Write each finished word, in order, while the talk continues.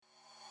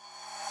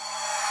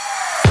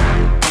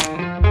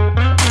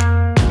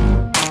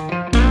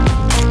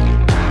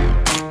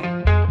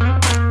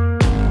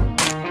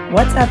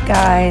What's up,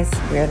 guys?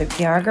 We're the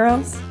PR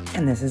Girls,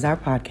 and this is our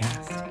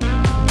podcast.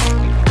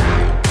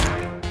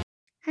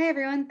 Hi,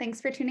 everyone. Thanks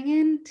for tuning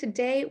in.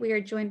 Today, we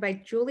are joined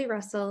by Julie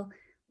Russell,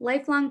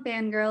 lifelong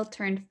fangirl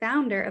turned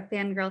founder of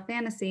Fangirl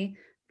Fantasy,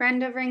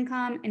 friend of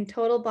Ringcom, and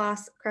total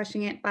boss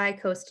crushing it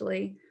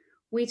bi-coastally.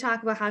 We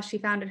talk about how she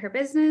founded her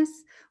business,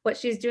 what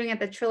she's doing at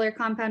the Triller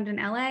compound in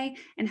LA,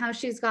 and how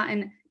she's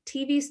gotten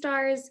TV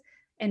stars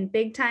and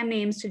big-time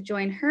names to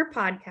join her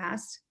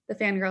podcast, the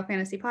Fangirl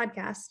Fantasy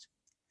Podcast.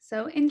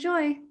 So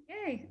enjoy.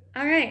 Yay.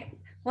 All right.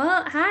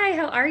 Well, hi,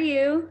 how are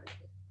you?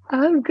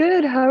 I'm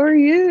good. How are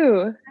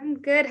you? I'm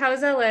good.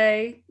 How's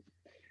LA?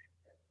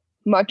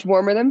 Much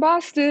warmer than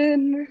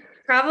Boston.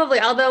 Probably,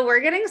 although we're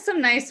getting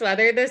some nice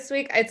weather this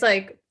week. It's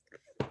like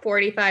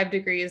 45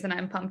 degrees and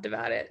I'm pumped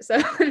about it.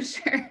 So I'm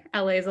sure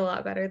LA is a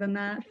lot better than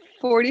that.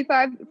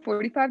 45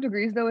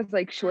 degrees though is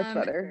like shorts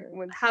weather.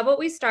 How about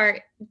we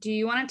start? Do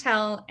you want to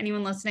tell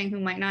anyone listening who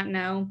might not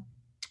know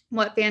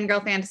what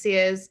Fangirl Fantasy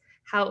is,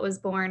 how it was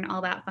born, all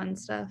that fun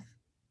stuff?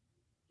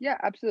 Yeah,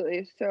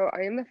 absolutely. So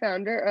I am the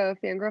founder of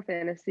Fangirl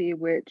Fantasy,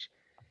 which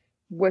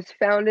was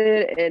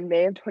founded in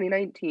May of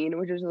 2019,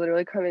 which is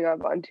literally coming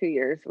up on 2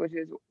 years, which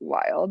is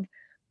wild.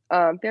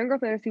 Fangirl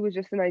Fantasy was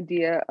just an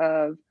idea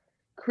of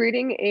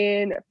creating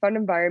a fun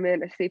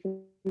environment, a safe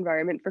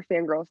environment for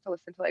fangirls to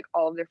listen to like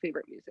all of their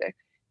favorite music.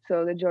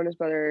 So the Jonas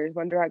Brothers,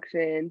 One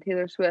Direction,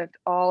 Taylor Swift,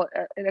 all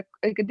at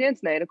like a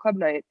dance night, a club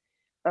night.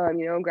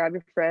 Grab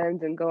your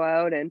friends and go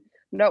out and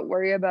not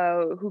worry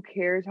about who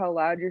cares how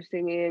loud you're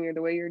singing or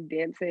the way you're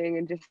dancing,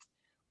 and just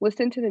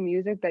listen to the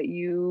music that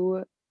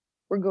you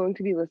were going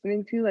to be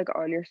listening to like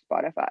on your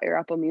Spotify or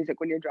Apple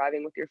Music when you're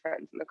driving with your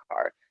friends in the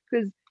car.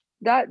 Because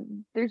that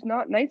there's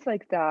not nights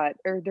like that,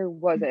 or there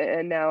wasn't,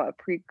 and now at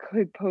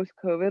post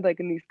COVID, like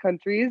in these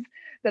countries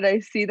that I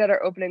see that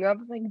are opening up,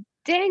 I'm like,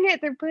 dang it,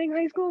 they're playing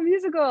High School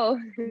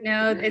Musical.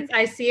 No,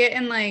 I see it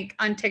in like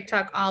on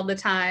TikTok all the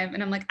time,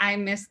 and I'm like, I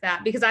miss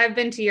that because I've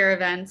been to your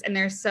events and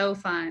they're so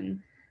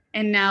fun,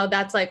 and now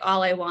that's like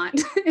all I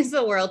want is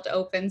the world to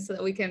open so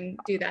that we can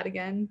do that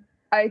again.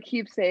 I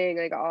keep saying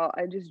like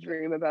I just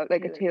dream about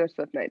like a Taylor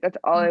Swift night. That's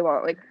all I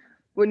want. Like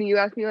when you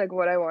ask me like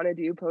what I want to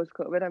do post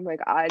COVID, I'm like,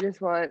 I just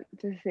want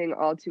to sing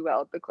All Too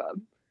Well at the club.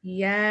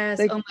 Yes.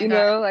 Like, oh my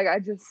God. like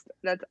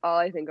that's all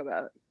I think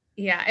about.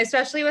 Yeah,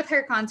 especially with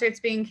her concerts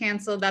being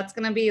canceled, that's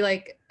going to be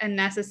like a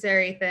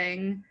necessary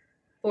thing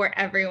for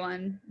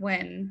everyone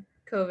when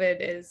COVID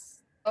is.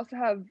 We also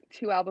have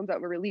 2 albums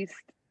that were released,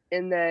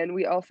 and then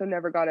we also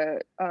never got a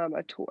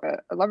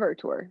tour, a Lover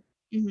tour.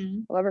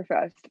 Mm-hmm.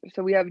 Loverfest.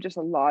 So we have just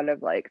a lot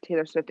of like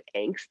Taylor Swift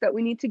angst that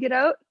we need to get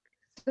out.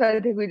 So I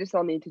think we just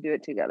all need to do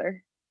it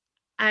together.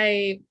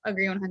 I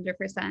agree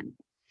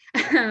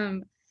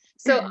 100%.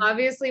 So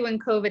obviously when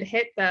COVID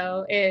hit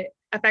though, it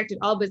affected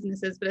all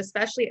businesses, but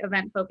especially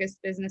event-focused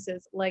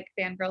businesses like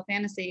Fangirl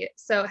Fantasy.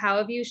 So how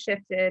have you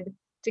shifted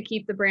to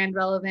keep the brand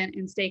relevant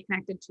and stay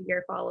connected to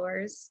your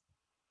followers?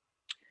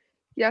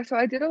 Yeah, so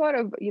I did a lot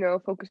of,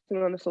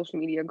 focusing on the social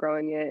media,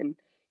 growing it, and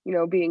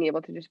being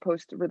able to just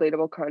post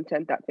relatable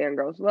content that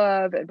fangirls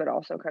love, but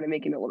also kind of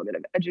making it a little bit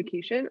of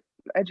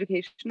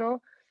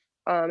educational.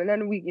 And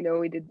then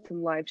we did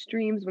some live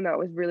streams when that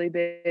was really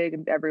big,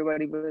 and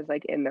everybody was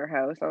like in their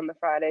house on the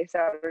Friday,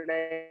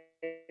 Saturday.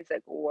 It's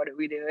like, what are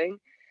we doing?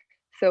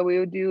 So we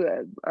would do,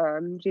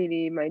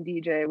 JD, my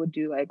DJ, would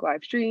do like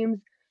live streams.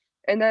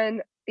 And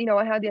then,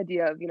 I had the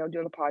idea of,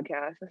 doing a podcast.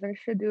 I was like, I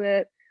should do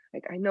it.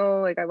 Like, I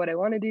know like what I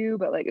want to do,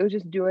 but like, it was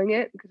just doing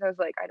it because I was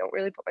like, I don't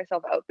really put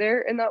myself out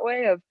there in that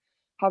way of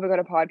hopping on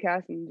a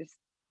podcast and just,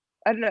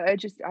 I don't know.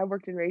 I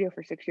worked in radio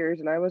for 6 years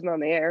and I wasn't on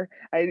the air.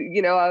 I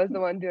was the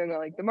one doing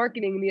like the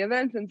marketing and the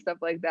events and stuff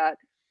like that.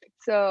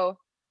 So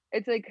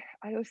it's like,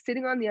 I was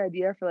sitting on the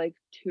idea for like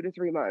 2 to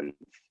 3 months.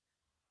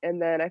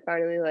 And then I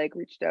finally like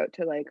reached out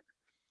to like,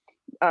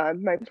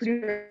 my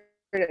producer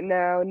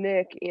now,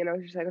 Nick, and I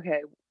was just like,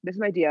 okay, this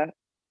is my idea.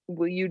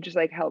 Will you just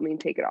like help me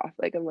take it off?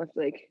 Like, and let's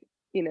like,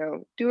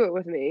 do it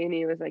with me. And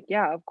he was like,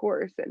 yeah, of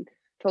course. And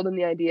told him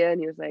the idea, and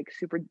he was like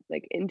super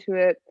like into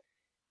it.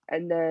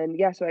 And then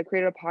so I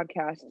created a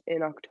podcast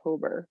in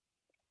October,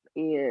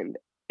 and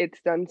it's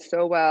done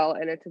so well.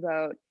 And it's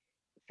about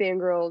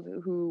fangirls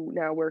who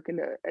now work in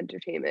the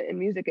entertainment and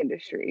music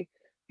industry.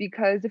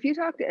 Because if you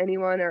talk to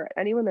anyone or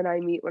anyone that I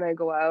meet when I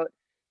go out,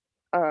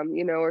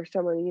 or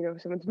someone,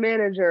 someone's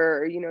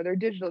manager, or, their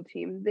digital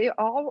team, they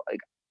all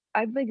like,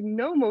 I've like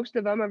know most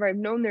of them, or I've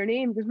known their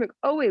names because I'm like,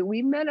 oh wait,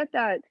 we met at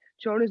that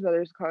Jonas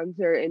Brothers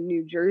concert in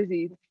New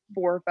Jersey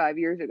 4 or 5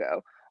 years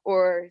ago,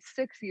 or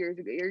 6 years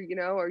ago,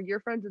 or you're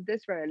friends with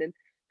this friend. And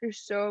there's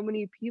so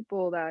many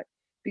people that,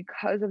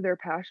 because of their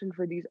passion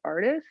for these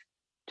artists,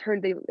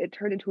 it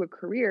turned into a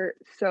career.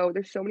 So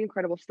there's so many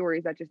incredible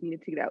stories that just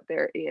needed to get out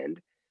there, and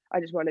I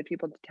just wanted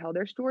people to tell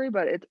their story.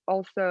 But it's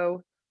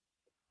also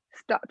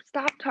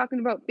stop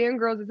talking about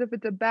fangirls as if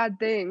it's a bad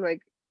thing.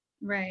 Like,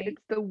 Right.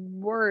 it's the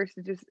worst.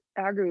 It just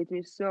aggravates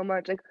me so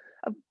much. Like,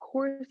 of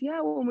course, yeah,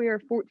 when we were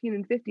 14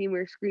 and 15, we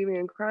were screaming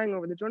and crying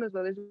over the Jonas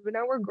Brothers, but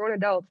now we're grown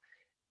adults.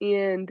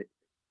 And,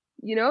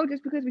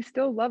 just because we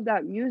still love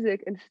that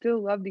music and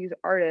still love these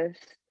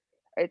artists,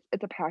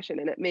 it's a passion,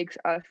 and it makes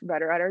us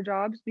better at our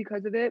jobs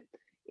because of it.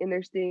 And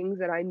there's things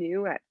that I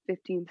knew at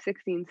 15,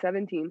 16,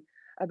 17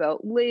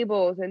 about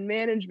labels and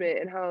management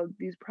and how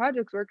these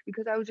projects work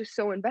because I was just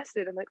so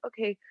invested. I'm like,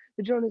 okay,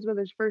 the Jonas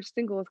Brothers' first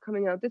single is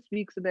coming out this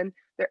week, so then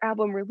their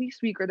album release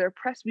week or their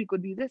press week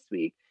would be this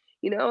week,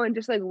 and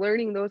just like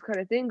learning those kind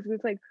of things. And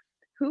it's like,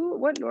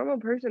 what normal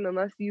person,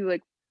 unless you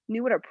like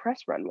knew what a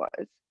press run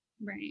was,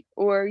 Right.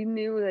 or you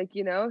knew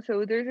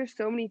so there's just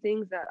so many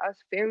things that us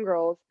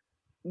fangirls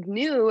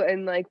knew,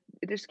 and like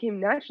it just came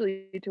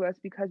naturally to us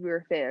because we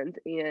were fans,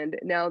 and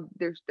now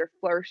they're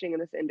flourishing in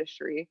this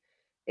industry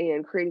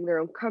and creating their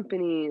own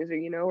companies,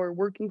 or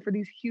working for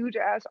these huge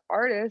ass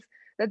artists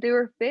that they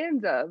were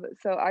fans of.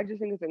 So I just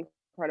think it's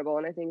incredible,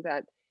 and I think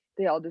that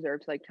they all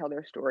deserve to like tell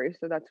their story.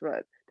 So that's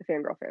what the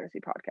Fangirl Fantasy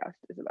podcast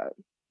is about.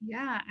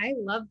 Yeah, I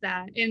love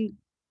that. And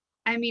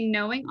I mean,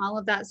 knowing all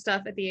of that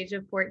stuff at the age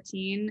of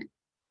 14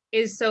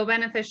 is so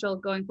beneficial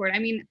going forward. I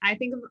mean, I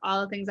think of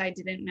all the things I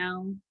didn't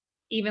know,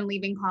 even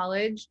leaving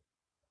college.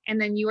 And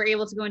then you were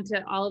able to go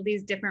into all of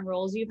these different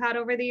roles you've had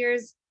over the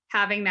years,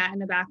 having that in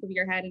the back of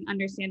your head and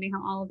understanding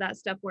how all of that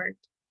stuff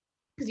worked.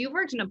 Because you've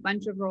worked in a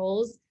bunch of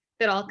roles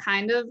that all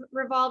kind of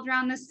revolved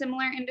around this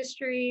similar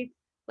industry,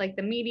 like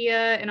the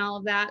media and all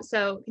of that.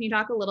 So can you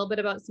talk a little bit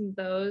about some of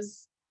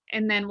those?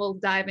 And then we'll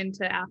dive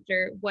into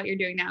after what you're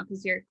doing now,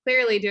 because you're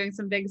clearly doing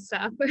some big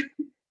stuff.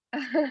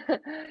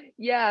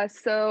 Yeah,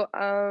 so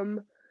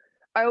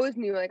I always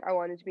knew like I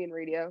wanted to be in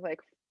radio like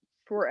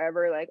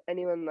forever. Like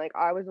anyone, like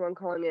I was the one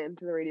calling in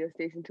to the radio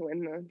station to win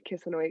the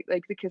Kiss Hanoi,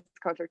 like the Kiss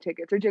concert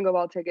tickets or Jingle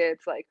Ball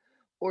tickets, like,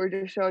 or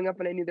just showing up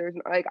when I knew there was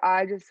like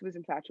I just was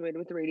infatuated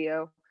with the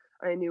radio.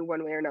 I knew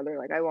one way or another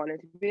like I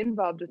wanted to be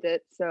involved with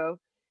it. So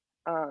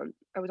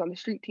I was on the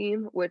street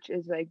team, which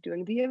is like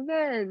doing the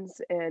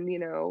events and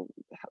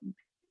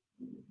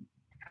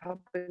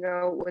helping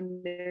out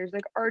when there's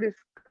like artists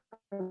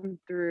come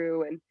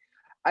through, and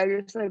I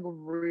just like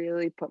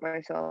really put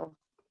myself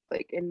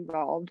like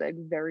involved like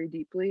very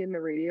deeply in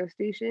the radio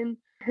station.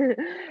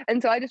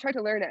 And so I just tried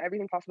to learn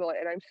everything possible,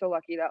 and I'm so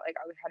lucky that like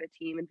I had a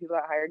team and people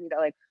that hired me that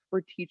like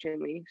were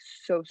teaching me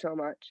so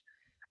much.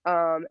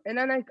 And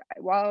then like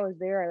while I was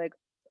there, I like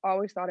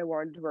always thought I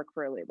wanted to work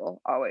for a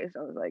label. Always.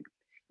 I was like,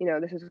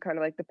 this is kind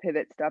of like the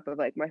pivot step of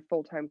like my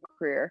full-time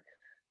career.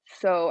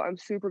 So I'm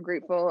super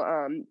grateful.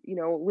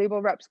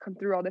 Label reps come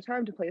through all the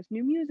time to play us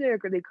new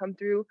music, or they come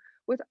through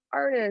with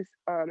artists.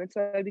 And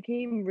so I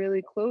became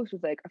really close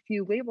with like a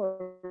few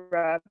label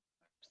reps,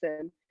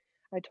 and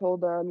I told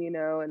them,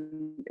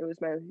 and it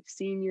was my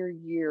senior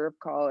year of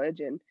college,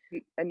 and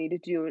I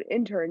needed to do an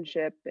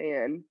internship,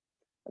 and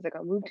I was like,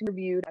 I'll move to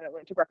Interviewed at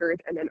Atlantic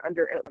Records, and then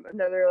under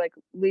another like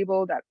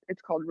label that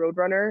it's called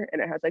Roadrunner,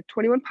 and it has like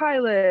 21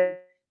 Pilot,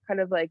 kind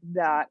of like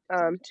that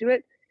to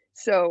it.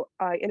 So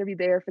I interviewed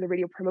there for the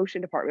radio promotion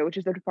department, which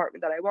is the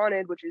department that I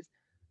wanted, which is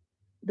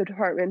the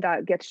department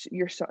that gets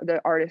the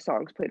artist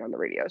songs played on the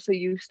radio. So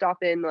you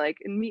stop in like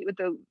and meet with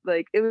the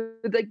like it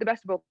was like the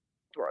best of both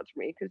worlds for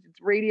me because it's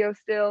radio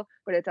still,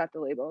 but it's at the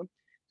label.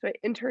 So I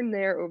interned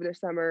there over the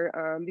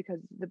summer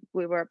because the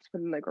label reps put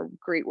in like a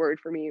great word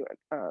for me,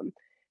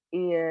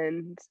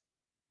 and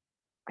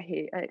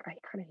I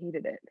kind of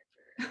hated it.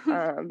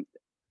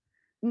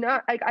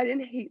 Not like I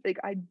didn't hate like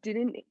I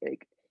didn't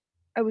like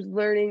I was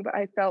learning, but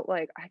I felt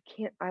like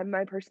I'm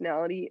my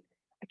personality.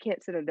 I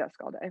can't sit at a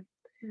desk all day.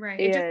 Right.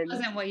 It just And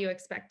wasn't what you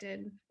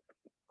expected.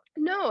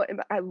 no,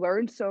 and I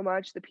learned so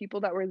much. The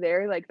people that were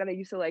there, like that I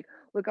used to like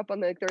look up on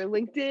their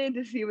LinkedIn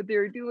to see what they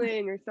were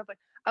doing or stuff like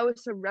I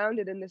was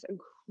surrounded in this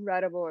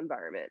incredible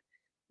environment.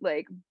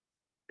 Like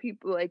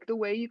people like the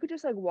way you could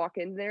just like walk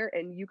in there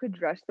and you could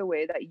dress the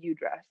way that you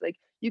dress. Like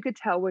you could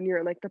tell when you're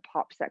in like the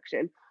pop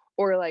section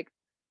or like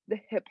the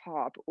hip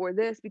hop or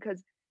this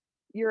because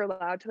you're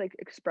allowed to like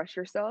express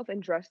yourself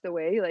and dress the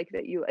way like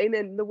that you and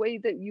then the way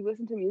that you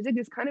listen to music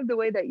is kind of the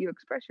way that you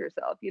express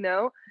yourself.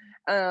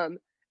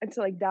 And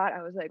so like that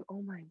I was like,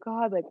 oh my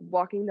god, like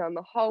walking down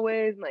the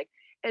hallways and like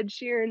Ed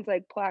Sheeran's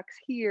like plaques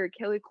here,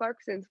 Kelly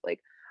Clarkson's,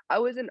 like I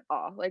was in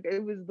awe. Like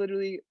it was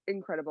literally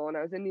incredible, and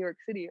I was in New York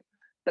City.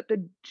 But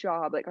the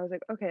job, like I was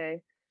like,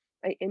 okay,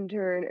 I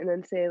intern and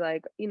then say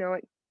like,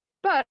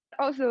 but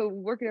also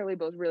working at a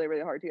label is really,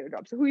 really hard to get a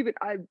job. So who even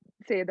I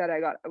say that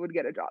I would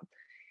get a job.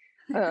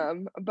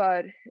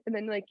 But and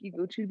then like you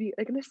go to be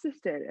like an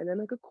assistant and then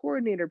like a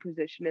coordinator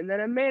position and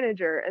then a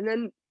manager and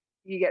then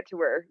you get to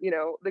where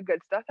the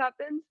good stuff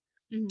happens.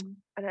 Mhm.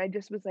 And I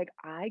just was like,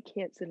 I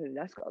can't sit at a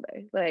desk all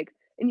day, like,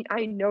 and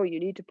I know you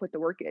need to put the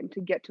work in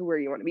to get to where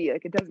you want to be,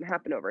 like it doesn't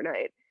happen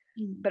overnight.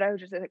 Mhm. But I was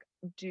just like,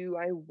 do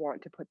I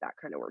want to put that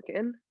kind of work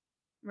in?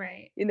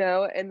 Right.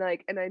 And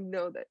like and I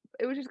know that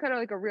it was just kind of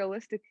like a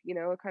realistic,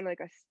 kind of like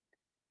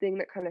thing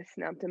that kind of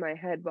snapped in my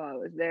head while I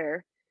was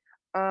there.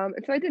 And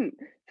so I didn't.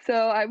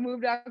 So I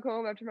moved back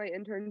home after my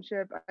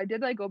internship. I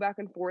did like go back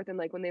and forth, and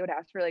like when they would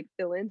ask for like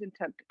fill-ins and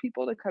temp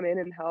people to come in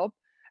and help,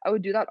 I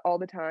would do that all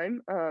the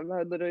time. I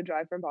would literally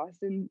drive from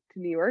Boston to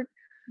New York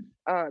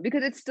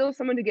because it's still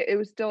someone to get. It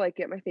was still like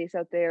get my face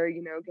out there,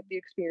 get the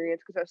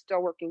experience because I was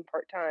still working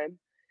part time.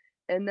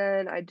 And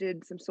then I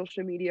did some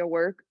social media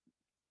work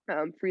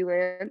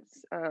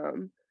freelance,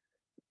 and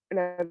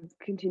I've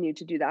continued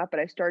to do that. But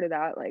I started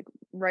that like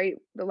right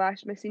the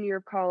last my senior year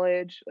of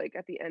college, like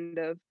at the end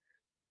of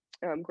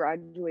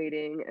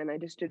graduating, and I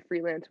just did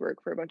freelance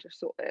work for a bunch of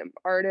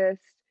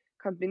artists,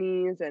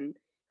 companies, and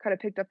kind of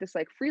picked up this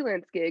like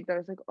freelance gig that I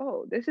was like,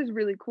 oh, this is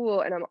really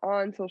cool. And I'm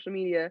on social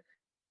media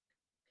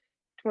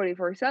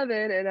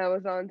 24/7, and I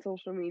was on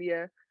social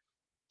media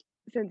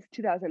since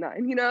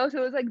 2009, so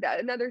it was like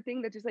that another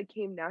thing that just like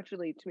came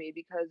naturally to me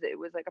because it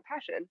was like a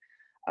passion.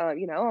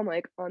 I'm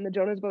like on the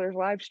Jonas Brothers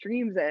live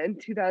streams in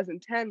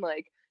 2010,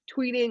 like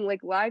tweeting,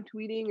 like live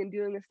tweeting and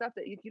doing the stuff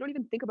that you don't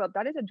even think about.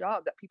 That is a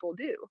job that people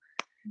do.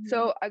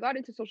 So I got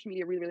into social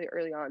media really, really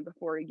early on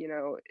before, it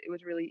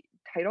was really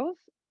titles.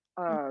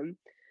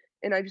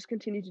 And I just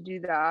continued to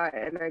do that.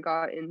 And I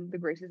got in the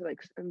graces of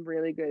like some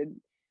really good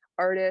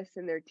artists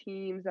and their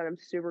teams that I'm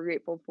super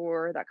grateful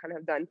for that kind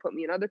of then put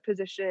me in other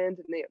positions,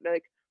 and they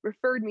like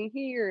referred me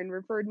here and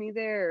referred me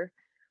there.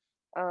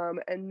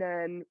 And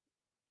then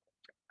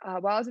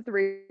while I was at the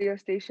radio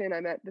station, I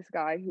met this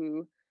guy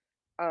who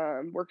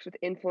works with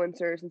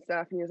influencers and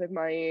stuff. And he was like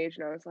my age.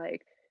 And I was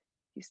like,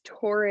 he's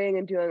touring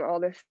and doing all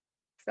this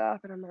stuff.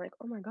 And I'm like,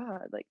 oh my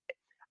God. Like,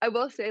 I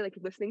will say, like,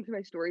 listening to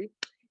my story,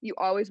 you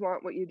always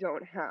want what you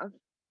don't have.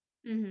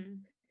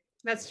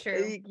 That's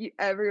true.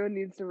 Everyone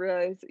needs to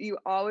realize you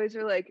always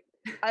are like,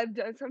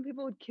 some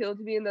people would kill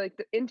to be in the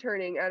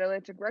interning at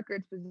Atlantic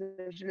Records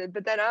position,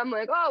 but then I'm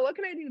like, oh, what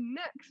can I do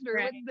next?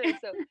 Or what's this?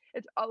 So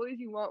it's always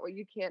you want what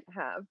you can't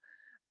have.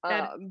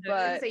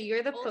 But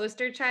you're the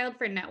poster child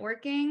for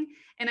networking.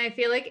 And I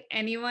feel like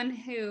anyone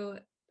who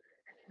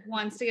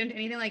wants to get into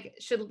anything like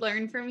should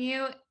learn from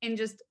you and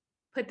just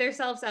put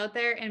themselves out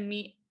there and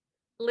meet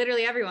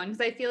literally everyone.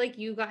 Because I feel like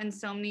you've gotten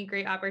so many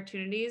great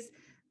opportunities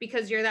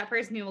because you're that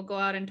person who will go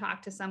out and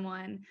talk to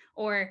someone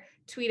or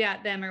tweet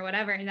at them or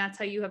whatever. And that's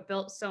how you have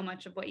built so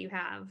much of what you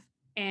have.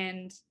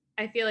 And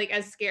I feel like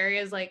as scary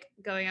as like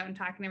going out and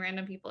talking to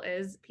random people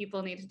is,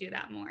 people need to do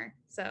that more.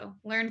 So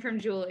learn from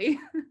Julie.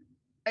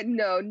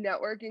 No,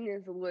 networking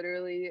is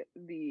literally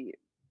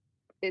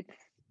it's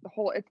the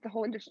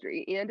whole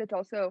industry. And it's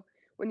also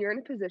when you're in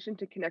a position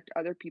to connect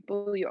other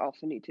people, you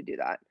also need to do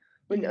that.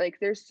 When like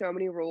there's so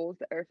many roles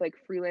that are like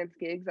freelance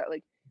gigs that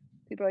like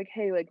people are like,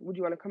 hey, like, would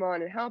you want to come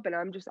on and help? And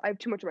I have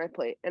too much on my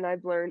plate. And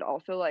I've learned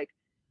also like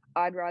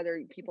I'd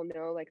rather people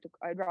know like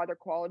I'd rather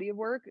quality of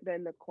work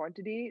than the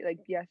quantity. Like,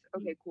 yes,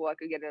 okay, cool, I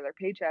could get another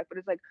paycheck, but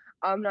it's like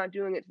I'm not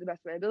doing it to the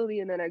best of my ability,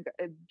 and then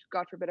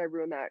God forbid I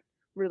ruin that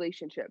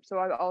relationship. So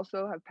I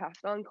also have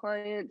passed on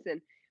clients,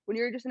 and when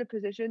you're just in a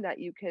position that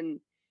you can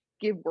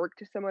give work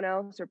to someone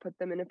else or put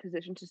them in a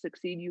position to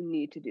succeed, you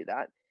need to do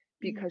that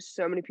because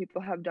so many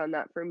people have done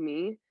that for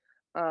me.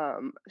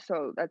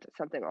 So that's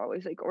something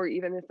always like, or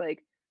even if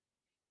like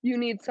you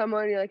need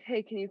someone, you're like,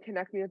 hey, can you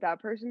connect me with that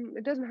person?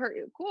 It doesn't hurt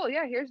you. Cool.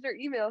 Yeah, here's their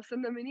email.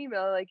 Send them an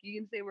email. Like, you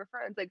can say we're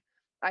friends. Like,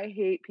 I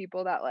hate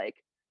people that like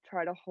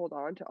try to hold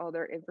on to all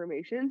their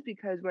information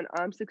because when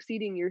I'm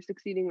succeeding, you're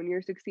succeeding. When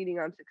you're succeeding,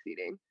 I'm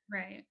succeeding.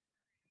 Right.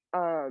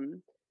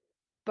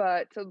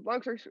 But so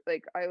long story short,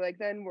 like I like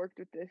then worked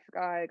with this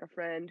guy, like a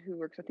friend who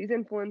works with these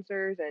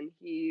influencers, and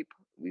we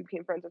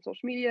became friends on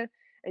social media,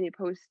 and he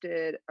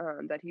posted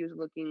that he was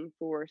looking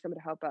for someone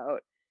to help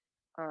out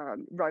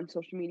run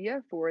social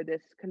media for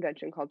this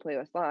convention called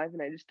Playlist Live.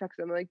 And I just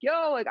texted him like,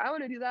 yo, like I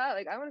want to do that.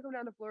 Like I want to come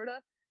down to Florida.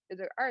 He's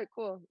like, all right,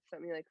 cool.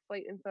 Sent me like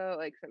flight info,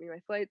 like sent me my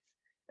flights.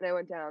 And I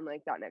went down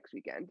like that next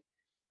weekend.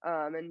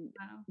 And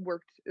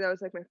worked. That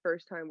was like my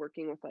first time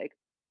working with like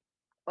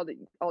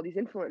all these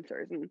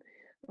influencers. And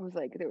I was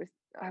like, there was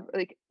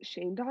like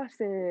Shane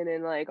Dawson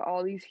and like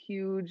all these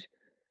huge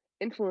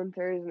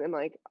influencers, and then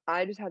like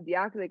I just have the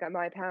act like at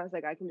my past,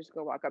 like I can just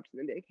go walk up to them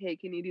and be like, hey,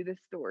 can you do this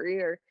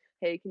story, or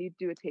hey, can you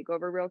do a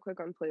takeover real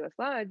quick on Playlist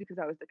Live, because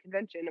that was the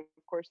convention.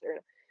 Of course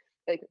they're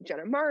like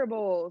Jenna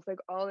Marbles, like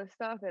all this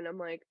stuff, and I'm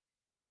like,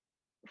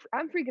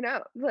 I'm freaking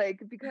out,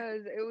 like,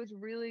 because it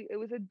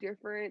was a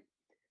different,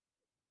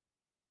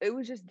 it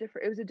was just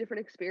different, it was a different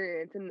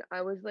experience. And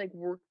I was like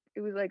it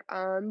was like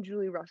I'm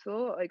Julie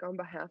Russell, like on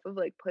behalf of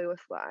like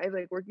Playlist Live,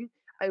 like working.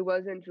 I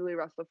wasn't Julie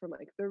Russell from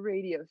like the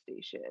radio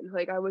station.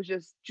 Like I was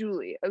just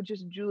Julie.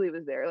 Julie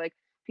was there. Like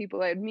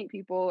I'd meet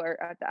people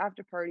or at the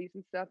after parties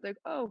and stuff, like,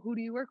 oh, who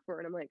do you work for?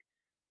 And I'm like,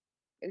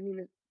 I mean,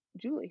 it's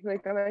Julie,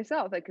 like by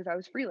myself, like because I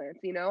was freelance,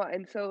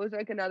 And so it was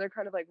like another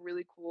kind of like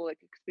really cool like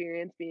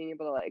experience being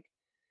able to like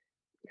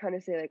kind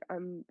of say like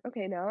I'm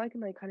okay now, I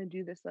can like kind of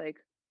do this like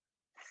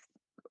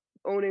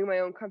owning my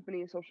own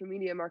company social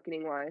media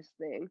marketing wise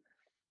thing.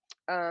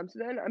 So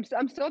then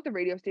I'm still at the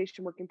radio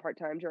station working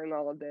part-time during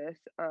all of this.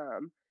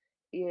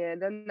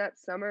 And then that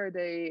summer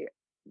they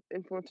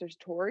influencers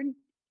toured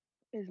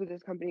is with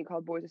this company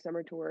called Boys of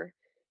Summer Tour.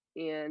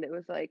 And it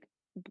was like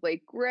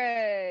Blake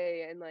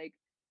Gray and like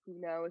who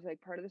now is like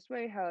part of the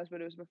Sway House,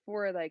 but it was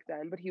before like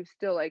then, but he was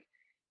still like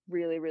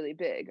really, really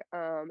big.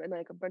 And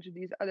like a bunch of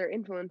these other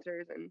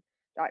influencers, and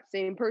that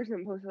same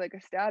person posted like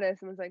a status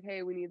and was like,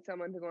 hey, we need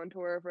someone to go on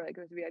tour for like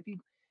this VIP.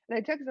 And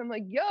I texted him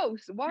like, yo,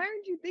 so why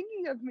aren't you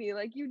thinking of me?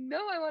 Like,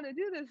 I want to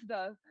do this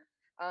stuff.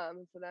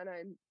 So then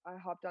I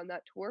hopped on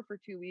that tour for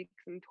 2 weeks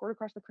and toured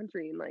across the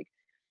country and like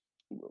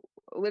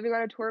living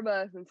on a tour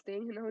bus and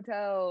staying in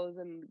hotels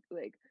and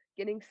like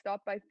getting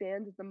stopped by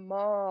fans at the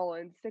mall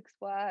and Six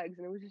Flags,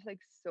 and it was just like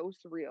so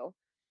surreal.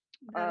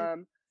 That is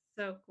Um,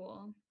 so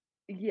cool.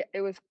 yeah,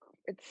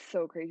 it's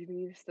so crazy to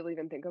me to still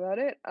even think about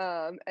it.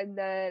 And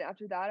then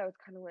after that, I was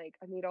kind of like,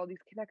 I made all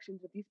these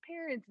connections with these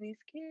parents and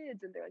these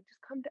kids, and they're like,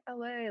 just come to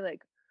LA,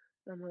 like,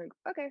 and I'm like,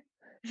 okay.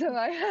 So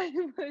I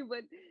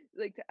went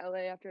like to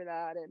LA after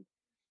that and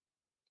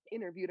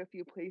interviewed a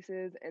few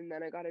places, and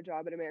then I got a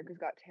job at America's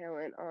Got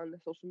Talent on the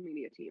social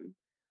media team.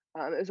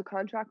 It was a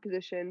contract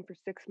position for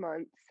 6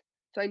 months,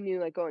 so I knew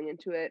like going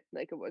into it,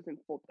 like it wasn't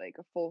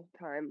a full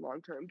time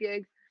long term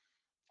gig,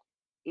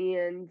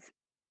 and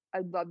I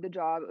loved the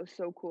job. It was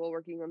so cool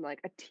working on like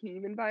a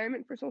team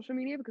environment for social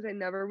media because I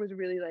never was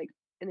really like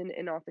in an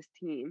in office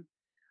team.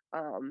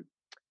 Um,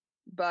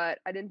 but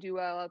I didn't do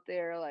well out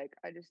there. Like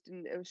I just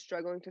didn't. It was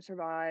struggling to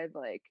survive.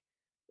 Like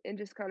and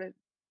just kind of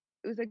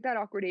it was like that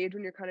awkward age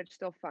when you're kind of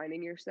still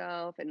finding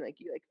yourself and like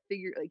you like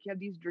figure like you have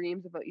these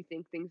dreams about you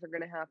think things are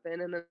going to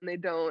happen and then they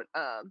don't.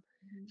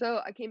 Mhm. So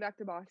I came back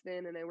to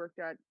Boston and I worked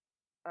at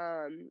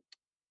um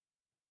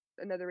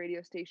another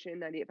radio station,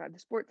 98.5 The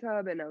Sports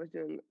Hub, and I was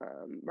doing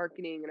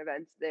marketing and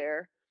events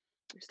there,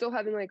 still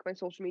having like my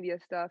social media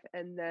stuff.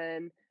 And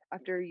then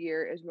after a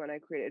year is when I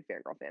created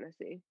Fangirl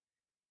Fantasy,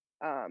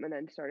 and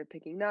then started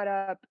picking that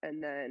up.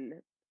 And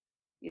then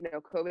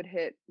COVID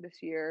hit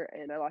this year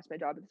and I lost my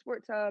job at the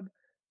Sports Hub.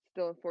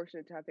 Still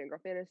fortunate to have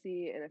Fangirl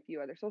Fantasy and a few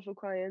other social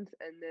clients.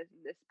 And then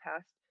this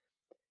past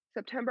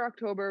September,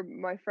 October,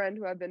 my friend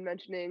who I've been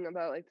mentioning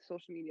about like the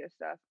social media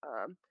stuff,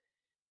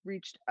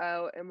 reached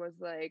out and was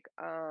like,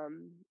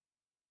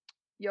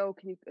 yo,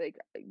 can you like,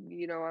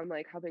 I'm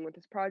like helping with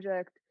this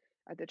project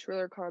at the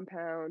Triller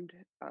compound.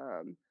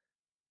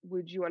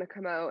 Would you want to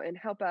come out and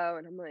help out?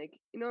 And I'm like,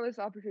 there's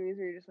opportunities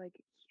where you're just like,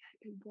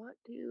 yeah, I want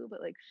to,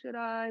 but like, should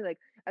I? Like,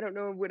 I don't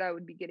know what I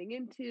would be getting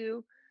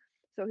into.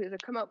 So he was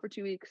like, come out for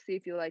 2 weeks, see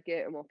if you like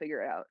it, and we'll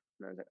figure it out.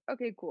 And I was like,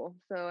 okay, cool.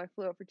 So I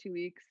flew out for 2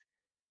 weeks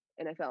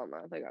and I fell in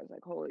love. Like, I was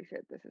like, holy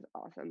shit, this is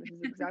awesome. This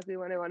is exactly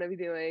what I want to be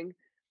doing.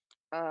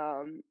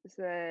 So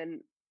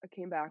then I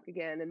came back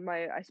again and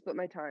I split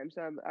my time.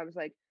 So I was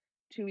like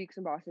 2 weeks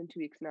in Boston, 2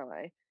 weeks in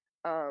LA.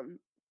 Um,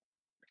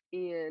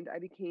 and I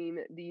became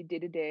the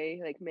day-to-day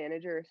like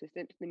manager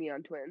assistant to the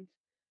Neon Twins,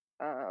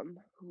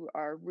 who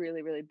are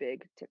really, really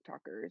big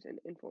TikTokers and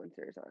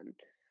influencers on.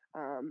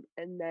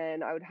 And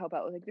then I would help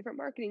out with like different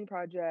marketing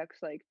projects,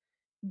 like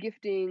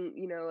gifting,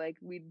 like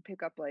we'd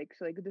pick up like,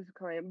 so like this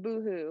client,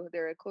 Boohoo,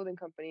 they're a clothing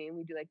company and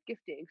we do like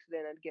gifting. So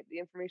then I'd get the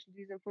information to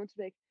these influencers,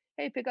 like,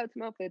 hey, pick out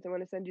some outfits. I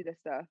want to send you this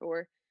stuff.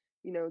 Or,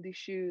 these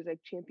shoes like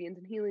Champions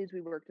and Heelys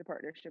we worked a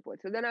partnership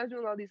with. So then I was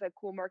doing all these like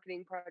cool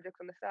marketing projects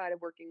on the side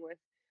of working with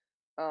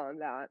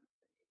that.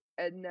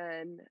 And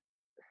then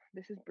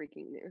this is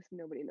breaking news.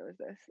 Nobody knows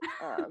this.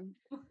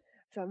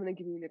 So I'm gonna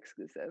give you an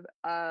exclusive.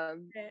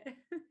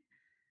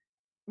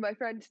 My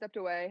friend stepped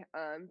away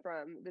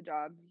from the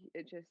job.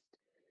 It just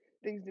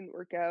things didn't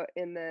work out,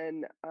 and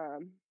then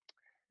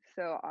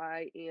so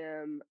I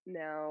am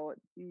now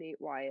Nate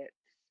Wyatt's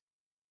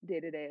day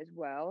to day as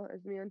well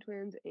as me on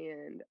Twins,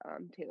 and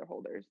Taylor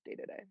Holder's day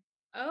to day.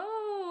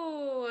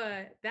 Oh,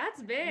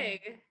 that's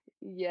big.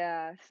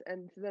 Yes,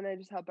 and so then I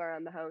just help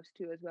around the house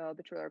too as well,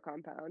 the Trailer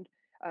Compound,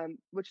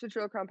 which the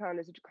Trailer Compound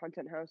is a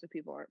content house if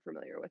people aren't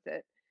familiar with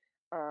it.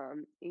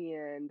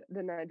 And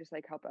then I just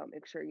like help out,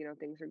 make sure,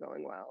 things are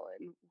going well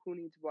and who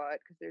needs what,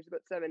 because there's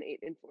about 7,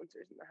 8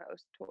 influencers in the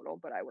house total,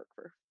 but I work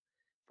for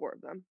 4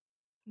 of them.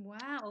 So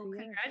Wow,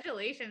 yeah,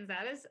 congratulations.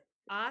 That is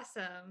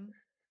awesome.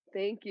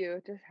 thank you.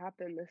 It just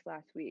happened this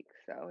last week,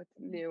 so it's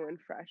new and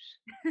fresh.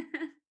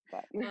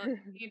 But Well,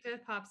 you need to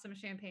pop some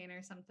champagne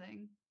or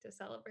something to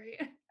celebrate.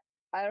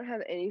 I don't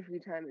have any free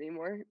time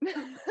anymore.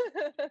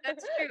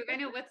 That's true. I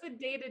know. What's the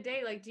day to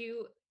day like? Do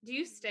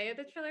you stay at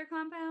the Triller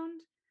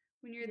compound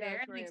when you're Yeah, there?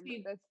 that's And where I like,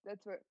 so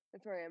am.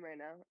 That's where I am right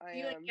now. do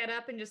you like get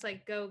up and just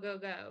like go, go,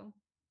 go?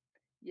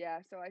 Yeah,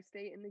 so I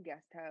stay in the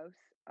guest house.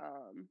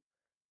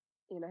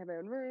 And I have my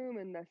own room,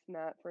 and that's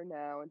not for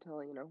now until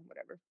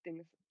whatever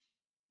things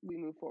we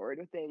move forward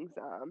with things.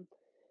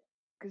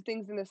 Because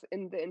things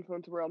in the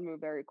influence world move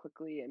very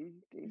quickly,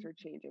 and things are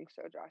changing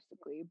so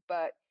drastically.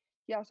 But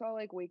yeah, so I'll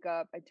like wake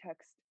up, I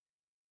text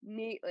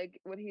Nate like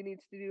what he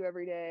needs to do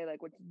every day,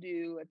 like what to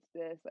do, what's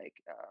this, like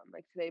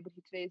today. But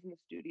today's in the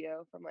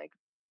studio from like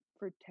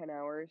for 10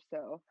 hours,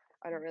 so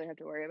I don't really have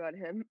to worry about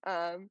him.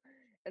 And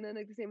then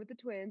like the same with the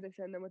twins, I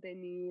send them what they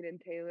need and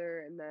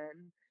Taylor, and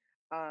then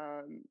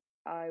um,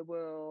 I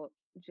will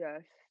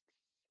just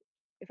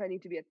if I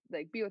need to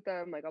be with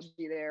them, like I'll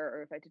be there,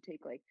 or if I had to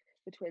take like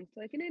the twins to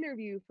like an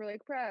interview for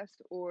like press,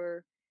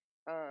 or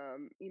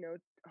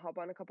hop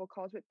on a couple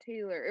calls with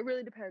Taylor. It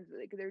really depends.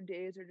 Like their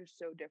days are just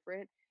so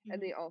different, and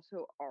Mhm. they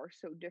also are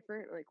so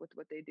different. Like with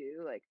what they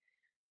do, like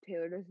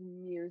Taylor does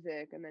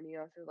music, and then he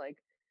also like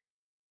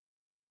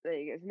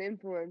is an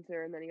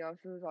influencer, and then he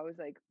also is always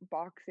like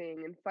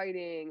boxing and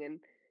fighting, and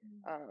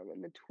Mm.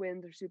 And the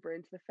twins are super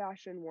into the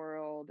fashion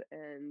world,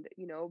 and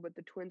but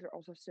the twins are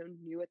also so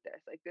new at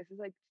this. Like, this is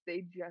like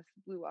they just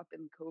blew up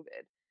in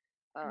COVID.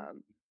 Mm.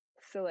 Um,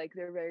 so like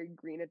they're very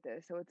green at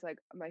this. So it's like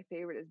my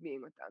favorite is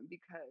being with them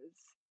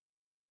because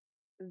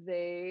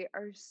they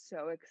are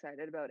so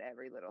excited about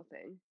every little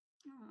thing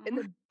in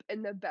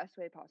Aw. the best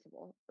way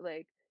possible.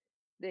 Like,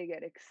 they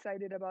get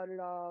excited about it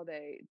all.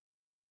 They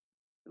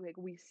like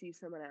we see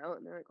someone out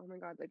and they're like, "Oh my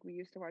god, like we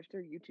used to watch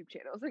their YouTube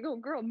channel." I was like, "Oh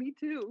girl, me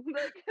too."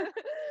 Like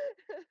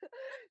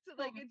so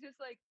like Oh. it's just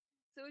like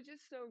so it's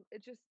just so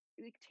it's just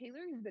like Taylor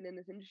has been in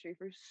this industry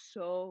for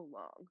so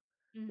long.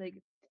 Mhm.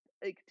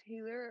 Like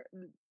Taylor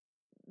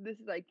this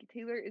is like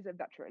Taylor is a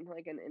veteran,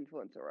 like in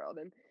influencer world,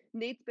 and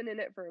Nate's been in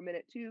it for a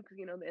minute too, because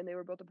and they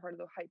were both a part of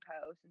the Hype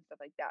House and stuff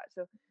like that.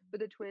 So, but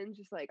the twins,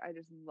 just like I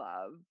just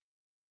love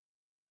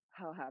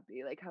how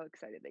happy, like how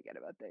excited they get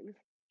about things.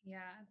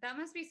 Yeah, that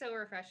must be so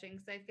refreshing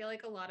because I feel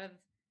like a lot of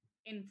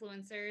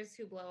influencers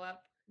who blow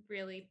up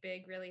really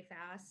big, really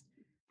fast,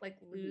 like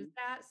lose Hmm.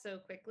 that so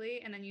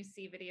quickly. And then you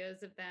see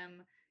videos of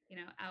them,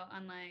 out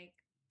on like,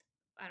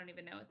 I don't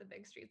even know what the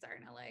big streets are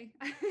in LA.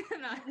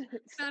 I'm not an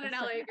So,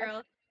 LA girl.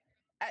 Like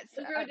at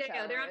Rodeo.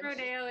 Sour They're on Ranch.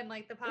 Rodeo and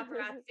like the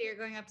paparazzi are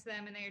going up to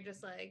them and they're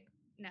just like,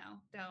 no,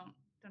 don't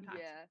talk to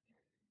Yeah,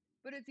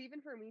 but it's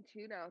even for me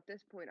too now at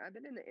this point. I've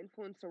been in the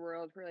influencer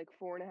world for like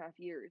 4.5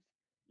 years.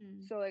 me.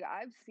 Mm. So like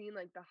I've seen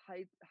like the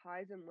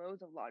highs and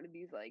lows of a lot of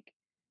these like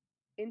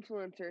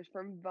influencers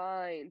from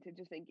Vine to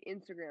just like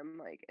Instagram,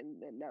 like,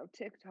 and then now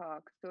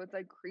TikTok. So it's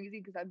like crazy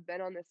because I've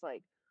been on this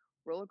like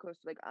roller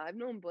coaster. Like, I've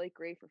known Blake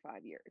Gray for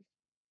 5 years.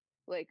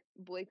 Like,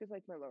 Blake is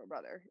like my little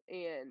brother,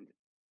 and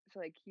so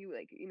like he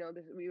like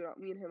this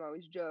me and him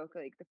always joke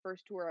like the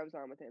first tour I was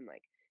on with him,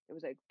 like it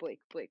was like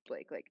Blake,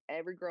 like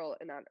every girl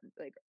and that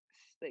like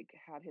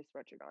had his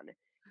sweatshirt on.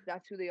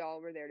 That's who they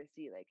all were there to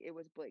see. Like, it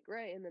was Blake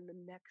Gray, and then the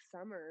next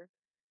summer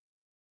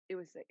it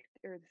was like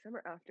or the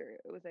summer after,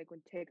 it was like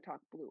when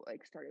TikTok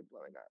started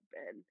blowing up,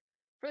 and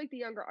for like the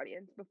younger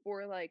audience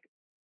before like,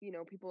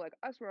 people like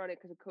us were on it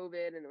because of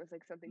COVID and it was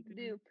like something to Mhm.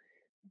 do.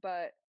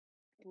 But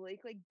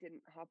Blake like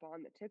didn't hop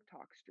on the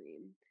TikTok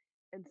stream.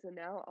 And so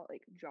now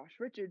like Josh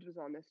Richards was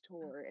on this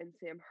tour and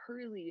Sam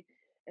Hurley,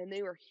 and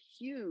they were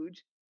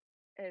huge,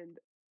 and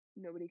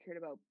nobody cared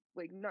about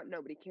like not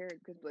nobody cared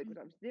because Blake was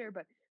obviously there,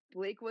 but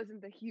Blake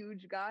wasn't the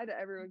huge guy that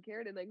everyone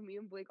cared. And like me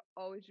and Blake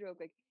always joke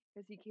like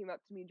because he came up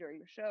to me during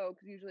the show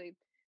because usually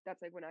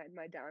that's like when I had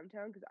my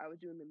downtown because I was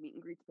doing the meet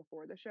and greets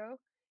before the show,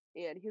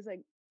 and he's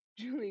like.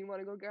 Julie, you want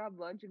to go grab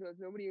lunch? And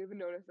goes, nobody even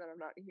noticed that I'm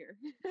not here.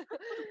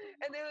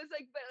 And it was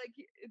like, but like,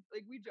 it's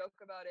like we joke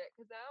about it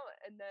because now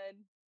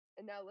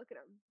and now look at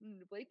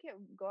him. Blake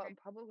can't go out Right. in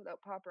public without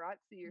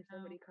paparazzi or No.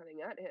 somebody coming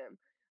at him.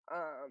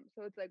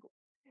 So it's like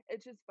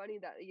it's just funny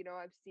that,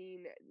 I've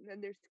seen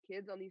and there's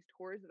kids on these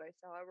tours that I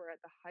saw were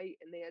at the height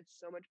and they had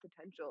so much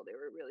potential. They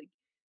were really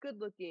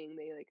good looking.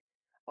 They like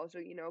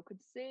also,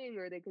 could sing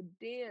or they could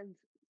dance.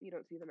 You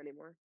don't see them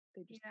anymore.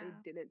 Yeah.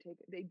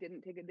 They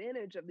didn't take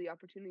advantage of the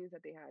opportunities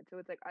that they had. So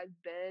it's like I've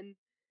been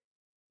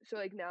so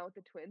like now with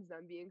the twins,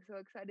 I'm being so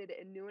excited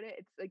and doing it.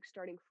 It's like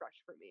starting fresh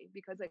for me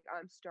because like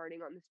I'm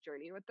starting on this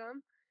journey with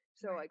them.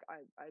 So Right. like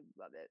I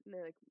love it. And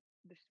they're like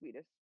the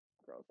sweetest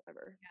girls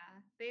ever. Yeah,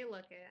 they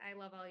look it. I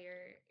love all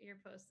your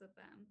posts with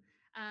them.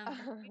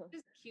 You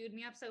just queued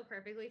me up so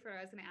perfectly for what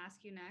I was going to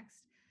ask you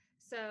next.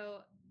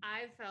 So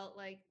I've felt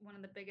like one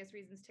of the biggest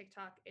reasons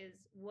TikTok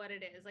is what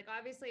it is. Like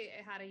obviously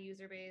it had a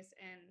user base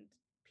and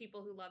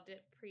people who loved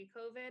it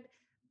pre-COVID,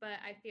 but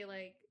I feel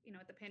like,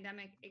 with the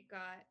pandemic, it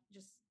got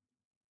just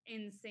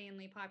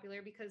insanely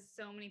popular because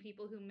so many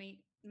people who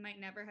might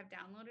never have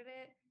downloaded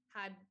it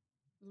had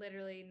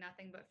literally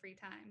nothing but free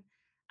time.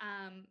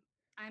 Um,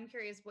 I'm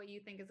curious what you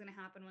think is going to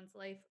happen once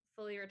life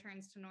fully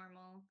returns to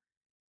normal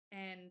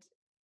and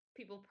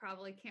people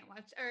probably can't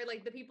watch, or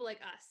like the people like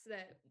us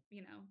that,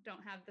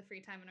 don't have the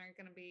free time and are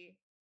going to be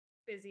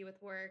busy with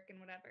work and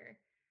whatever,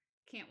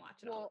 can't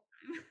watch it all Well,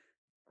 the time.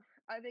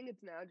 I think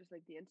it's now just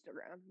like the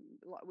Instagram.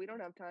 We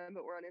don't have time,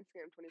 but we're on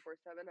Instagram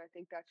 24/7. I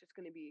think that's just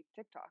going to be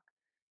TikTok.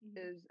 Mhm.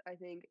 Is I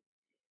think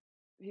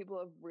people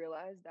have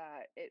realized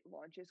that it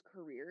launches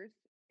careers.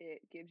 It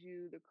gives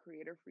you the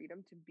creator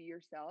freedom to be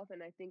yourself.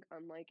 And I think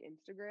unlike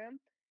Instagram,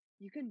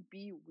 you can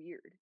be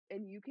weird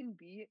and you can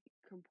be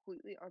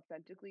completely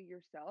authentically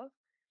yourself.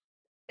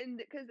 And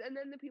because and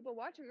then the people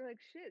watching are like,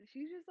 shit,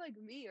 she's just like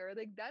me, or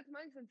like that's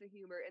my sense of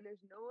humor. And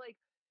there's no like,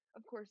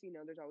 of course,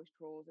 there's always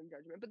trolls and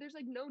judgment, but there's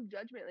like no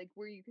judgment, like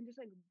where you can just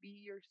like be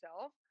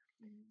yourself.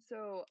 Mhm.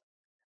 So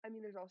I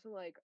mean, there's also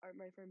like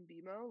my friend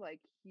BMO,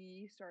 like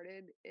he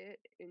started it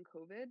in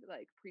COVID,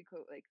 like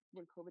pre-COVID, like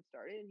when COVID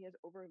started, and he has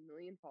over 1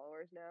 million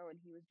followers now. And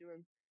he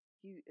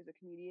is a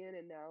comedian,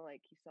 and now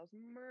like he sells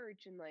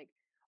merch and like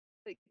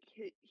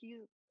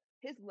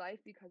his life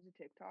because of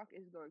TikTok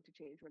is going to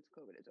change once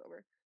COVID is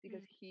over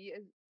because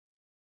Mm.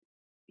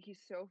 he's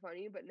so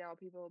funny, but now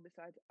people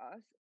besides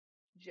us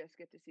just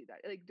get to see that,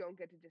 like don't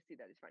get to just see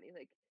that it's funny.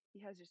 Like he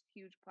has this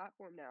huge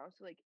platform now,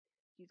 so like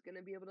he's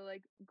gonna be able to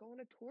like go on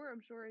a tour,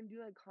 I'm sure, and do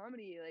like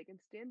comedy, like and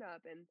stand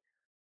up, and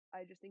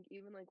I just think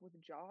even, like, with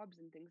jobs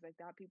and things like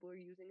that, people are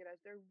using it as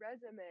their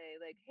resume,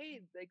 like,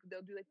 hey, like,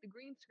 they'll do, like, the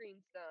green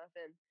screen stuff,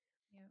 and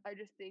Yeah. I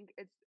just think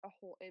it's a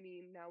whole I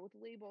mean, now with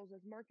labels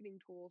as marketing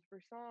tools for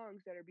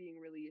songs that are being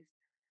released,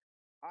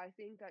 I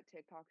think that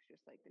TikTok's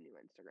just like the new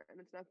Instagram.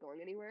 It's not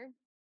going anywhere.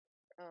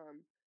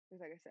 Because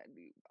like I said,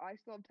 I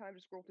still have time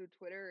to scroll through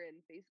Twitter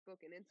and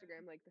Facebook and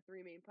Instagram, like the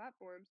 3 main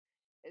platforms.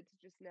 It's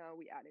just now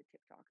we added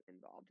TikTok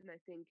involved, and I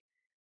think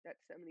that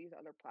some of these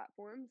other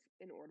platforms,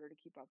 in order to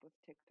keep up with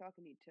TikTok,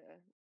 need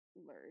to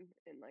learn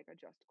and, like,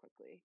 adjust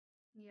quickly,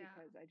 Yeah.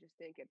 because I just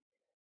think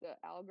the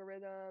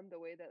algorithm, the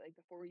way that, like,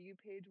 the For You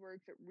page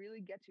works, it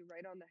really gets you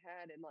right on the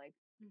head and, like,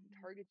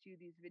 Mhm. targets you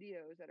these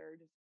videos that are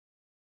just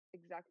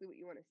exactly what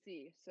you wanna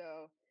see,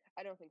 so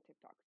I don't think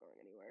TikTok's going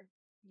anywhere.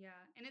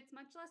 Yeah, and it's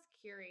much less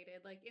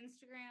curated. Like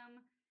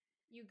Instagram,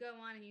 you go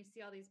on and you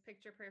see all these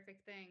picture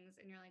perfect things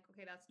and you're like,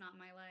 "Okay, that's not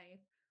my life."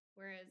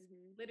 Whereas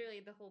Mhm. literally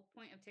the whole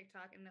point of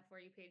TikTok and the For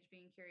You page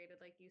being curated,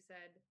 like you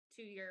said,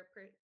 to your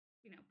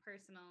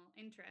personal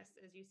interests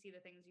is you see the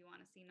things you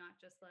wanna see, not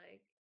just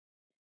like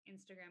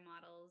Instagram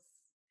models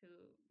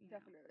who,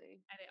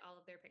 Definitely. edit all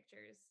of their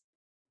pictures.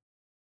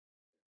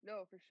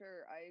 No, for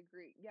sure, I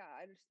agree. Yeah,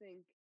 I just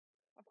think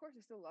of course,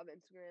 I still love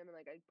Instagram and,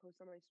 like, I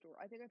post on my store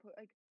I think I put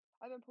like,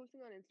 I've been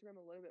posting on Instagram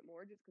a little bit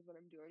more just because what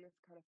I'm doing is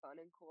kind of fun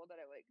and cool that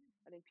I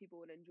think people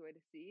would enjoy to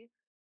see,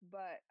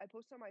 but I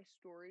post on my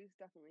stories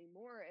definitely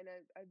more, and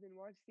I've been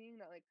seeing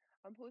that, like,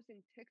 I'm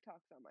posting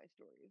TikToks on my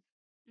stories.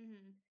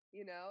 Mhm.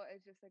 You know,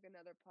 it's just like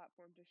another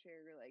platform to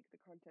share, like, the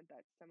content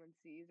that someone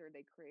sees or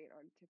they create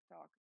on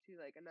TikTok to,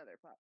 like, another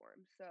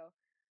platform. So,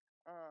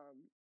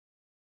 um,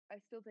 I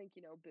still think,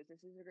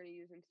 businesses are gonna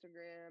use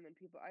Instagram and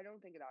people I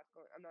don't think that's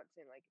going I'm not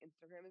saying, like,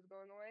 Instagram is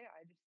going away,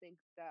 I just think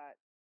that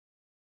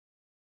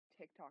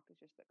TikTok is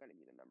just, like, gonna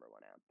be the number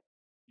 1 app.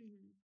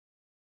 Mhm.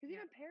 'Cause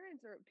Yeah. even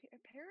parents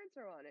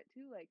are on it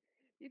too, like,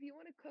 if you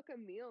wanna cook a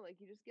meal, like,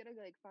 you just gotta,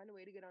 like, find a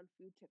way to get on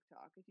food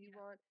TikTok. If you Yeah.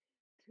 want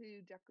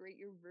to decorate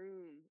your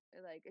room,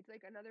 like, it's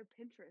like another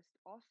Pinterest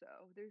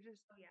also. There's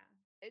just Oh, yeah.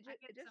 It I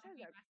just get it so just has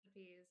many ev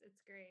recipes. It's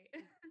great.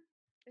 mm,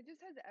 it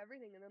just has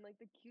everything, and then, like,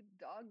 the cute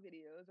dog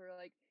videos or,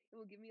 like, it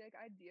will give me, like,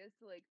 ideas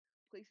to, like,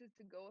 places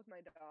to go with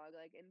my dog,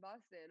 like, in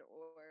Boston,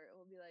 or it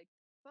will be, like,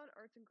 fun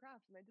arts and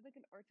crafts, and I did, like,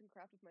 an arts and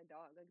craft with my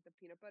dog, like, the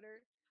peanut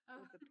butter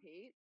Oh. with the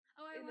paint,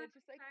 Oh, I and wanna it's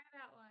just, like try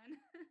that one.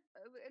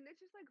 and it's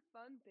just, like,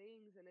 fun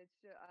things, and it's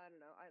just I don't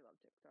know, I love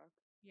TikTok.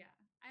 Yeah,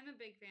 I'm a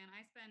big fan.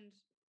 I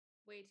spend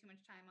way too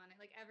much time on it.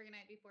 Like, every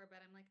night before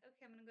bed, I'm like,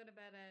 "Okay, I'm gonna go to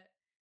bed at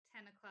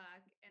 10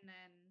 o'clock," and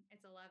then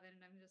it's 11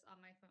 and I'm just on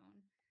my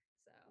phone.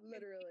 So,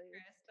 it's Literally,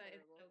 it's dangerous, but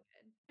it's terrible. so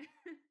good.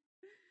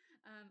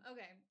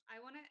 Okay, I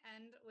wanna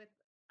end with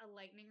a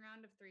lightning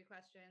round of 3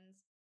 questions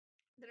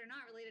that are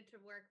not related to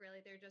work,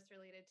 really, they're just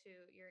related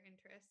to your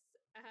interests,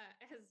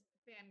 as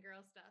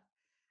fangirl stuff.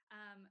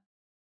 Um,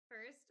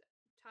 First,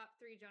 top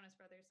 3 Jonas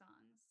Brothers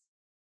songs.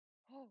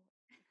 Oh,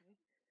 okay.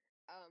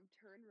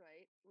 Turn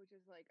Right, which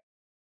is, like,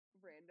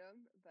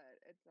 random, but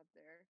it's up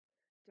there.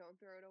 Don't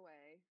Throw It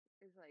Away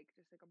is, like,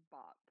 just, like, a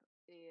bop,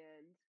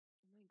 and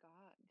oh my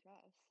god,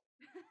 Jess.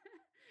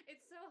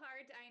 It's so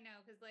hard to I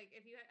know, because like,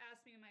 if you had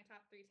asked me my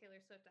top 3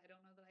 Taylor Swift, I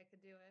don't know that I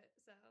could do it,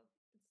 so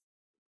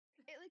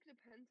it's It, like,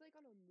 depends, like,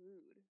 on a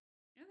mood.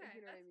 Like,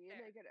 you okay, know what I that's mean? fair.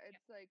 Like, Yeah.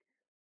 it's like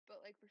but,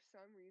 like, for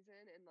some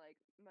reason and, like,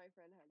 my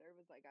friend Heather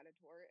was, like, at a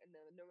tour, and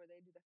then when they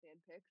do the fan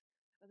pics,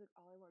 I was like,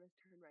 "All I want is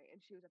Turn Right,"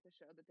 and she was at the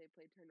show that they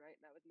played Turn Right,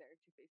 and I was there, and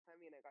she FaceTimed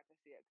me, and I got to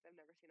see it because 'cause I've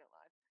never seen it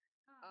live.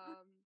 Aw.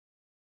 Um,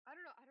 I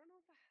don't know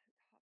if I had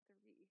top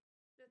 3.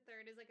 The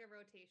 3rd is like a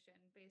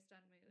rotation based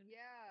on mood.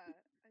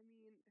 Yeah, I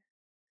mean,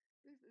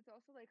 it's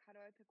also, like, how do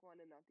I pick one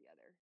and not the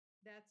other?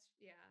 That's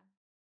yeah.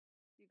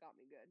 You got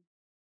me good.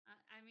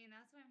 I mean,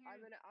 that's what I'm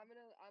here to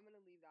I'm gonna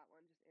leave that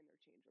one just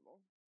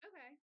interchangeable.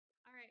 okay.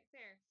 Alright,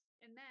 fair.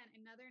 And then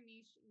another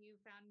niche you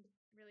found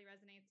really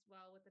resonates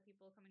well with the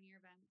people coming to your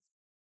events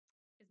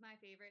is my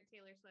favorite,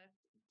 Taylor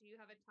Swift. Do you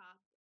have a top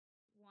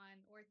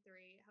 1 or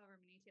 3, however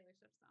many Taylor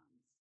Swift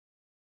songs?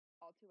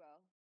 All Too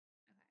Well,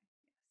 Okay, yes.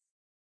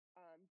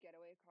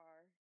 Getaway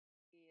Car,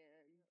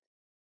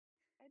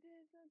 and I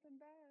did something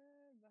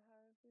bad, but how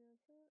I feel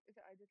so is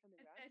it I did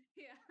something bad?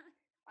 Yeah.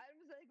 I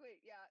was like,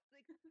 wait, yeah,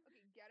 like,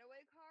 okay,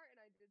 Getaway Car and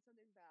I did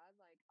something bad,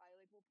 like, I,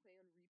 like, will play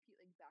on repeat,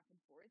 like, back and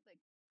forth,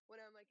 like, when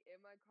I'm, like, in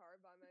my car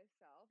by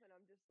myself and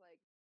I'm just, like,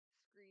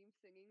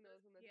 singing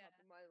those on the Yeah. top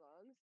of my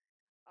lungs,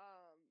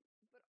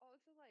 but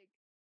also, like,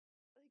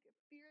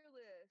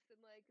 Fearless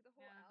and, like, the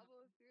whole No.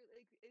 album of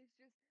like, it's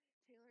just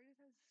Taylor just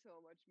has so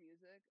much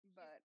music, She's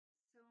but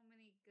so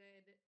many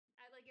good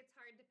I like, it's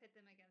hard to pit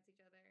them against each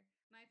other.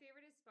 My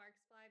favorite is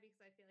Sparks Fly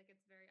because I feel like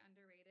it's very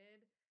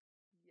underrated,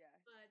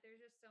 yes. but there's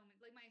just so many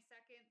like, my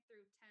 2nd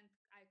through 10th,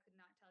 I could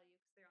not tell you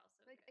because 'cause they're all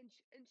so Like, good.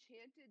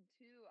 Enchanted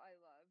too, I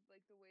love,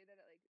 like, the way that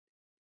it, like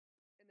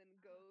and then Oh,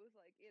 goes,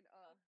 like, in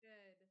so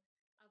good.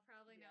 I'll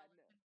probably yeah, not no.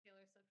 listen to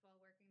Taylor Swift while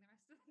working the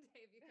rest of the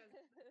day because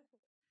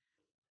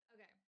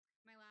okay,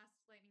 my last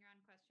lightning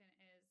round question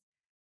is,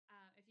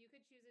 if you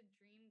could choose a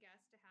dream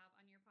guest to have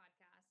on your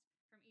podcast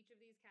from each of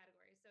these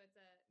categories, so it's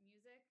a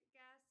music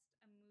guest,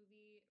 a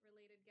movie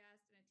related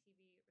guest and a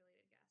TV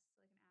related guest, so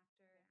like an actor,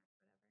 whatever.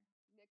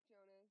 Nick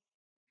Jonas.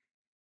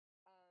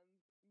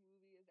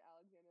 Movie is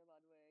Alexander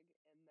Ludwig,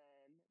 and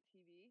then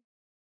TV.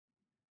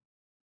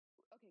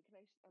 Okay,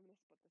 I'm gonna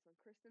split this one.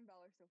 Kristen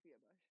Bell or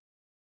Sophia Bush.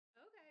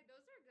 Okay,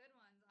 those are good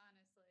ones,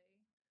 honestly.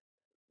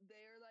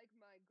 They are like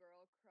my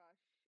girl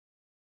crush,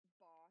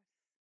 boss,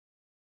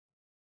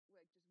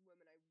 like just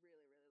women I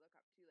really, really look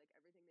up to. Like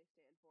everything they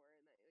stand for,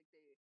 and they're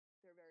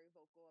very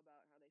vocal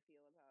about how they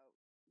feel about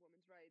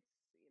women's rights.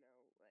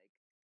 Like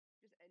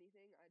just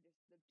anything.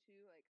 The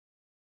two like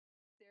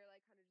they're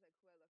like kind of just like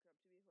who I look up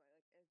to be, who I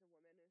like as a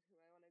woman is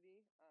who I want to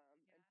be.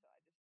 And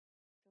so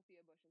Sophia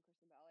Bush and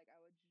Kristen Bell, like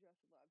I would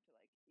just love to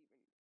like even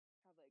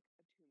have like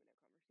a 2-minute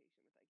conversation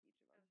with like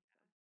each of them.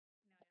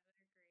 Oh, yeah.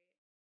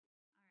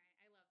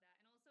 No, yeah, they're great.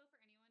 All right, I love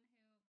that. And also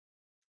for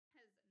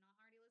anyone who has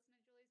not already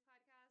listened to Julie's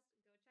podcast,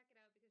 go check it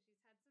out because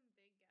she's had some big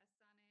guests on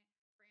it.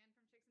 Fran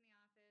from Chicks in the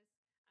Office,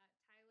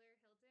 Tyler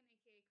Hilton,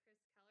 aka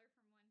Chris Keller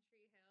from One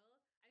Tree Hill.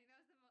 I think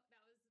that was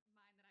that was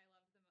mine that I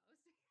loved the most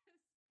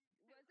because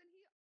wasn't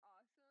he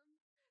awesome?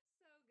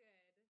 So good.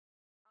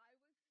 I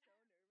was so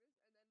nervous,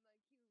 and then like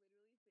he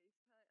literally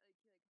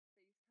FaceTimed in really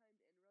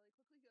quickly.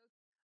 He goes,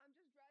 "I'm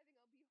just driving.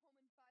 I'll be home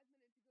in 5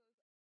 minutes." He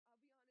goes, "I'll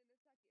be on in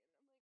a second."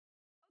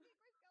 And I'm like, "Okay,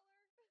 Chris Keller."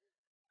 Oh my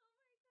god.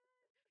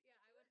 Yeah,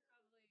 I would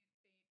probably faint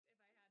if I had him on. Like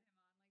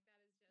that is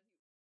just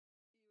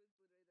he was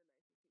literally the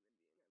nicest human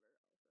being ever.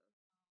 Also, that is the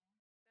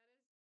best.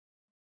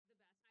 I was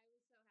so happy when I saw that you cool. Well, thank you for joining us. Where can people find you, follow you, see what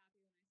you're up to on social? Yeah, absolutely. So you can follow me on Instagram at Julie_Russell, and then Fangirl Fantasy is at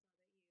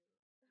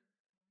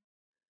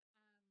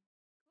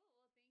Fangirl_Fantasy.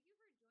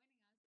 Twitter is the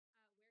same as my Instagram, and then I'm also on TikTok, and it's Julie.Russell on that.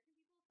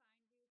 But yeah, I'm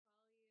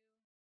like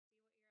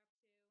super open. Like we've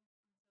been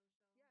networking and this and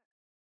that. Like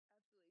I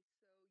answer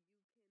legitimately every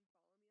single one of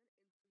my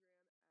DMs. Like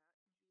whether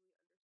it's just like if you want help or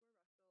just a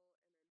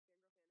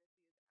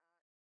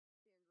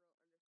question,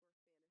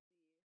 or I always try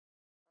to answer.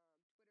 But yeah, so if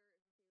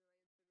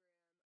anybody wants to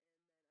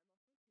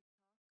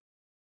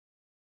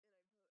talk,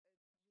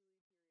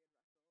 always here.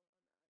 I love that.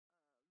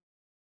 Well,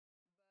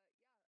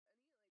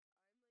 thank you. I'm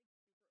so glad we did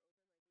this.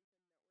 Me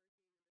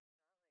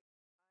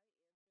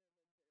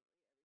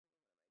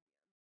too.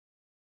 I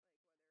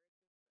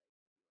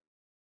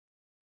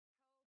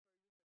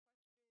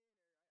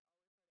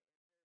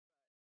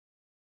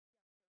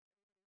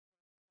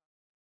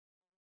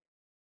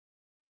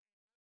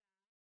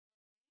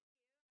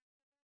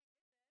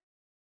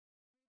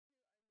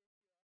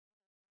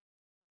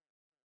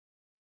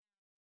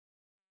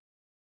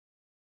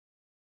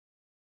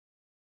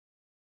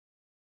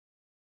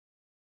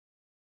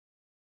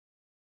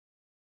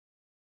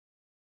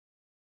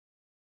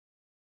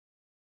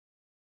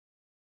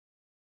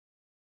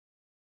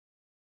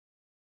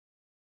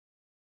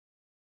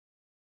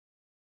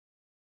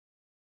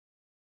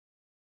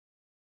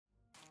miss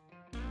you.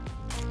 I'll talk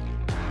to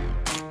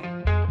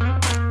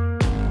you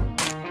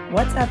soon.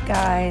 What's up,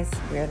 guys?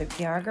 We're the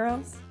PR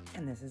girls,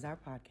 and this is our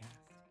podcast.